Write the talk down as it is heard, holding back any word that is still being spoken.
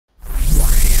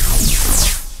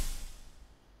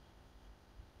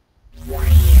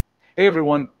Hey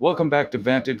everyone, welcome back to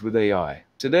Vantage with AI.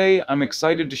 Today, I'm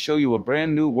excited to show you a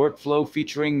brand new workflow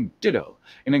featuring Ditto,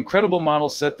 an incredible model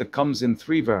set that comes in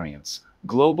three variants: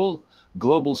 Global,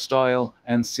 Global Style,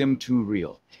 and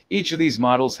Sim2Real. Each of these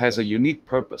models has a unique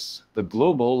purpose. The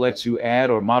Global lets you add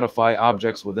or modify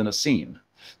objects within a scene.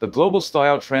 The Global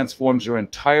Style transforms your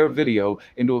entire video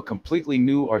into a completely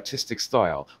new artistic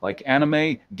style, like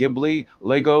anime, Ghibli,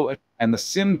 Lego, and the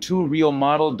Sim2Real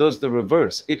model does the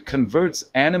reverse. It converts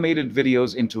animated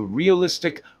videos into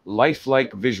realistic,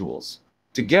 lifelike visuals.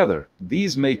 Together,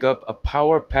 these make up a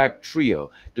power-packed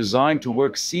trio designed to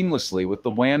work seamlessly with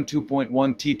the Wan 2.1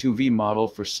 T2V model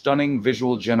for stunning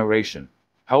visual generation.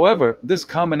 However, this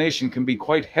combination can be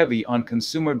quite heavy on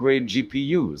consumer-grade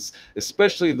GPUs,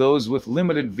 especially those with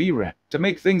limited VRAM. To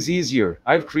make things easier,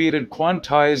 I've created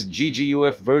quantized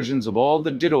GGUF versions of all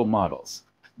the Ditto models.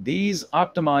 These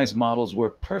optimized models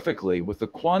work perfectly with the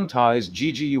quantized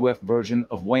GGUF version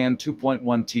of Wan 2.1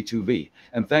 T2V,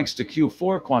 and thanks to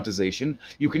Q4 quantization,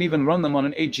 you can even run them on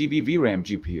an 8GB VRAM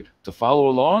GPU. To follow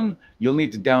along, you'll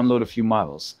need to download a few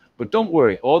models. But don't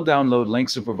worry, all download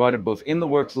links are provided both in the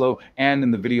workflow and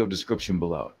in the video description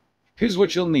below. Here's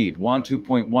what you'll need: Wan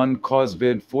 2.1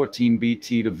 CosVid 14B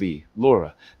T to V,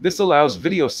 LoRa. This allows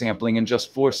video sampling in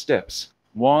just 4 steps.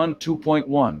 Wan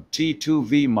 2.1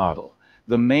 T2V model,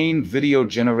 the main video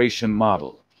generation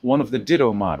model, one of the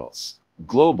Ditto models.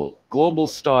 Global, Global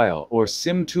Style, or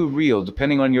Sim2Real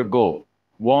depending on your goal.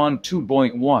 Wan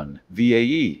 2.1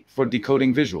 VAE for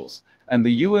decoding visuals, and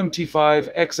the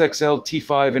UMT5 XXL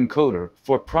T5 encoder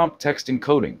for prompt text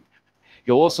encoding.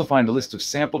 You'll also find a list of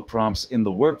sampled prompts in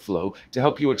the workflow to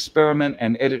help you experiment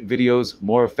and edit videos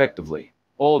more effectively.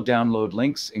 All download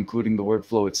links, including the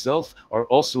workflow itself, are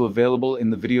also available in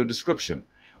the video description.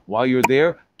 While you're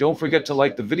there, don't forget to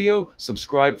like the video,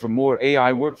 subscribe for more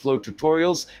AI workflow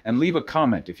tutorials, and leave a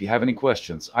comment if you have any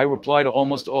questions. I reply to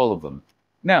almost all of them.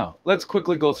 Now, let's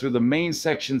quickly go through the main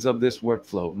sections of this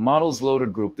workflow. Models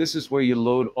Loaded Group. This is where you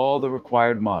load all the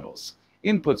required models.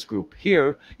 Inputs Group.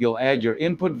 Here, you'll add your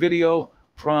input video,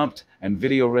 prompt, and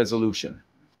video resolution.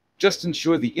 Just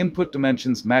ensure the input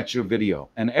dimensions match your video,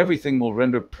 and everything will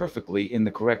render perfectly in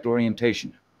the correct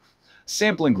orientation.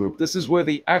 Sampling Group. This is where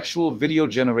the actual video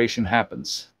generation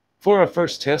happens. For our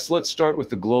first test, let's start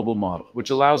with the global model, which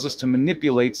allows us to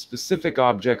manipulate specific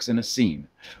objects in a scene.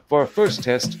 For our first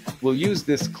test, we'll use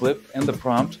this clip and the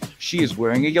prompt, "She is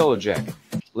wearing a yellow jacket."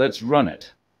 Let's run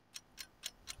it.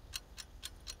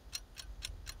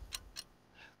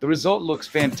 The result looks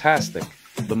fantastic.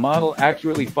 The model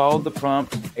accurately followed the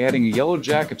prompt, adding a yellow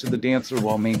jacket to the dancer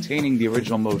while maintaining the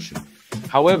original motion.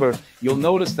 However, you'll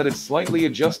notice that it slightly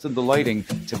adjusted the lighting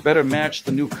to better match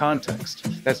the new context.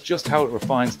 That's just how it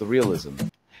refines the realism.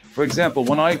 For example,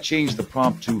 when I changed the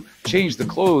prompt to "change the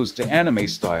clothes to anime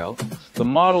style," the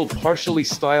model partially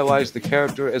stylized the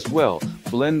character as well,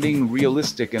 blending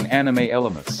realistic and anime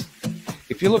elements.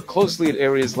 If you look closely at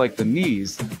areas like the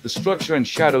knees, the structure and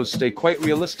shadows stay quite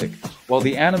realistic, while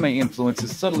the anime influence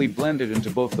is subtly blended into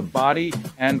both the body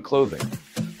and clothing.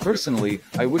 Personally,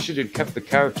 I wish it had kept the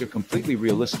character completely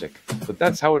realistic, but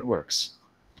that's how it works.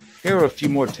 Here are a few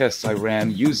more tests I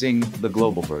ran using the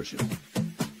global version.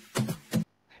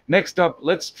 Next up,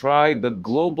 let's try the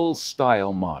Global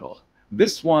Style model.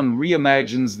 This one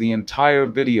reimagines the entire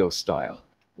video style.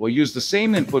 We'll use the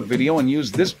same input video and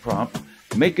use this prompt,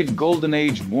 "Make it Golden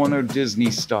Age Warner Disney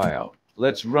style."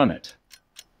 Let's run it.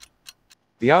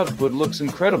 The output looks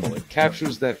incredible. It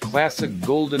captures that classic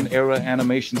golden era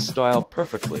animation style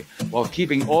perfectly, while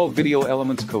keeping all video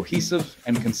elements cohesive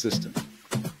and consistent.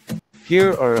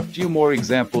 Here are a few more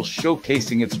examples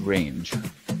showcasing its range.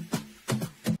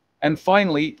 And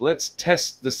finally, let's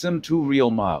test the Sim2Real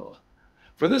model.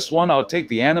 For this one, I'll take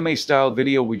the anime style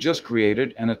video we just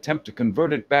created and attempt to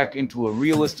convert it back into a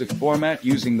realistic format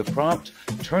using the prompt,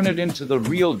 "Turn it into the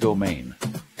real domain."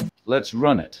 Let's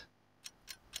run it.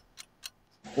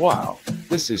 Wow,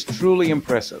 this is truly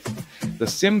impressive. The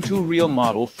Sim2Real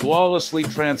model flawlessly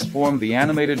transformed the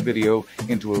animated video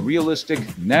into a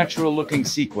realistic, natural-looking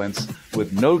sequence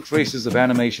with no traces of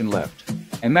animation left.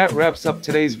 And that wraps up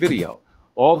today's video.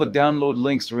 All the download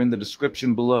links are in the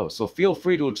description below, so feel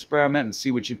free to experiment and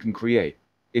see what you can create.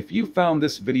 If you found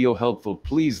this video helpful,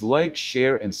 please like,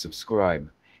 share, and subscribe.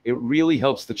 It really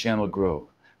helps the channel grow.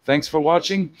 Thanks for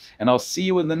watching, and I'll see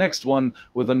you in the next one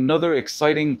with another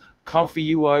exciting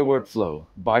ComfyUI workflow.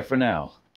 Bye for now.